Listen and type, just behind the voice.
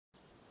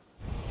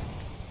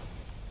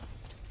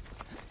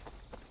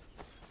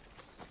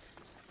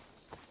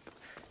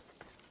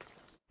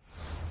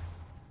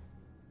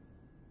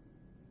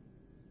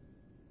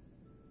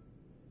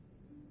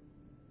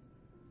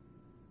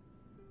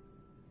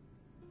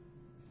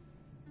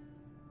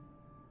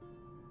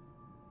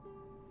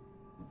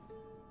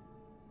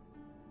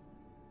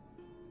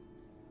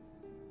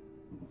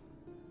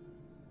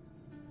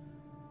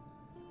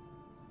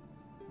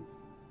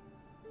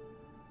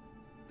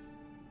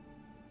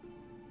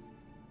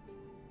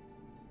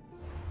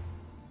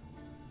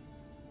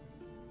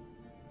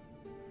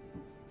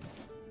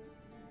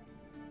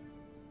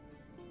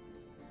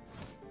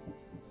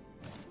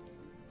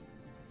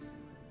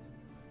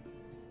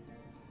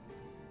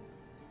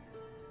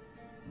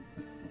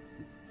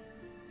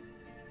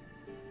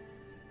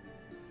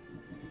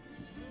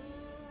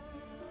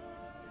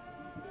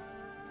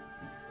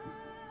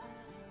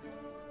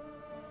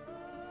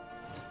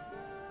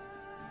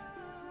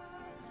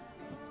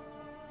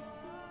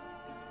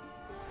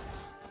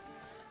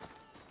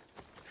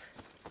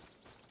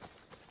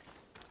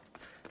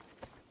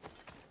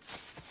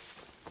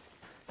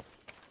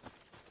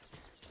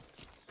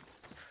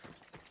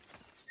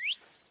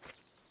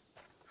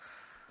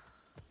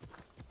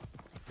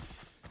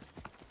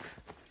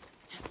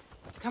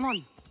Come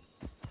on.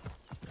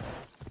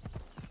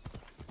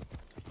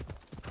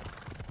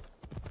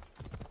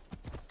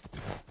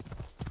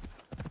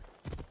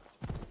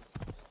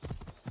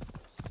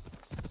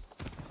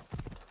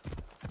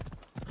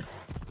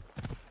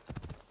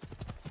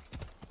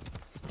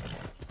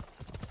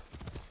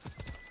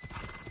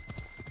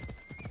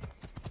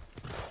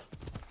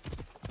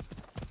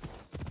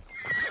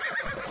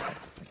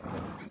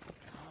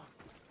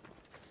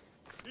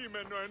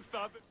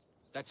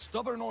 That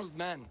stubborn old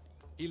man.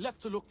 He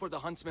left to look for the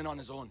huntsman on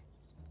his own.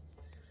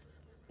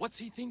 What's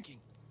he thinking?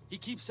 He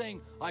keeps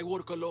saying, I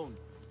work alone.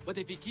 But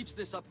if he keeps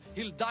this up,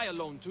 he'll die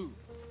alone too.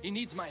 He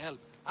needs my help.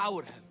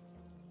 Our help.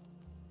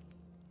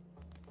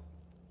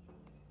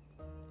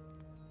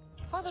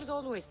 Fathers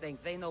always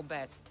think they know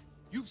best.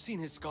 You've seen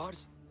his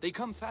scars. They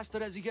come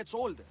faster as he gets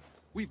older.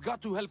 We've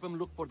got to help him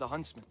look for the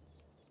huntsman.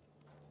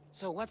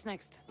 So what's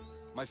next?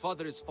 My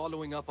father is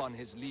following up on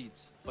his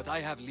leads, but I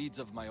have leads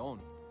of my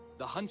own.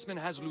 The huntsman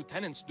has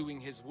lieutenants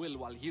doing his will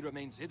while he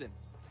remains hidden.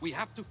 We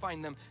have to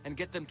find them and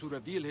get them to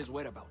reveal his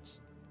whereabouts.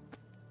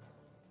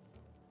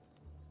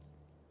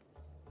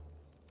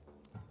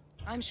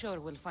 I'm sure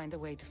we'll find a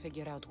way to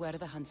figure out where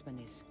the huntsman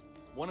is.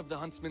 One of the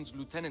huntsman's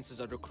lieutenants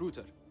is a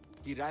recruiter.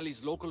 He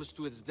rallies locals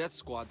to his death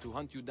squad to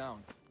hunt you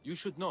down. You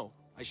should know,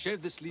 I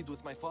shared this lead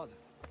with my father.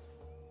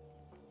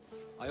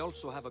 I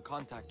also have a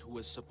contact who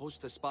was supposed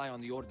to spy on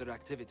the Order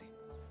activity,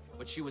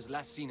 but she was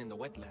last seen in the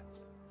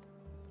wetlands.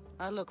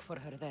 I'll look for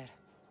her there.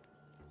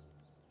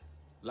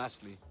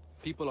 Lastly,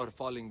 people are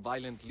falling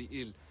violently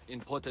ill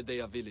in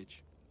Potadea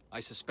village.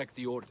 I suspect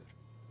the Order.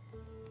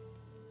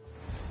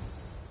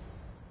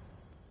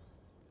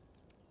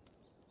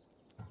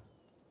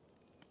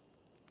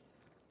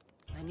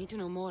 I need to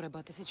know more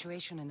about the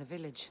situation in the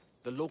village.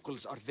 The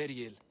locals are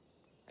very ill,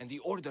 and the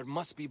Order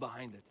must be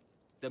behind it.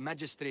 The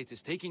magistrate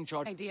is taking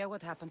charge. Idea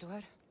what happened to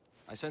her?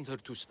 I sent her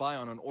to spy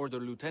on an Order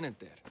lieutenant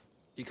there.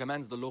 He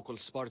commands the local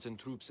Spartan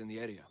troops in the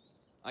area.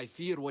 I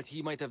fear what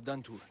he might have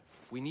done to her.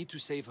 We need to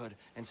save her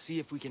and see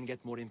if we can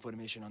get more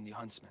information on the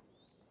huntsman.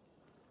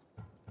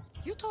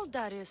 You told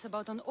Darius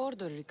about an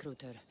Order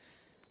recruiter.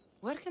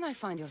 Where can I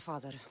find your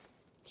father?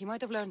 He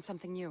might have learned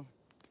something new.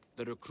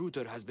 The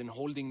recruiter has been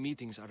holding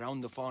meetings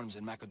around the farms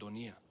in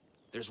Macedonia.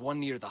 There's one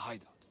near the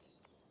hideout.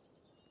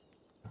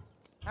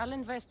 I'll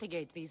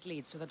investigate these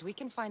leads so that we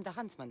can find the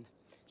huntsman.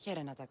 Here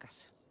in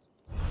Atakas.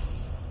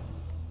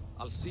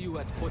 I'll see you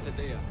at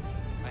Potadea.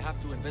 I have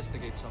to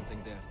investigate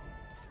something there.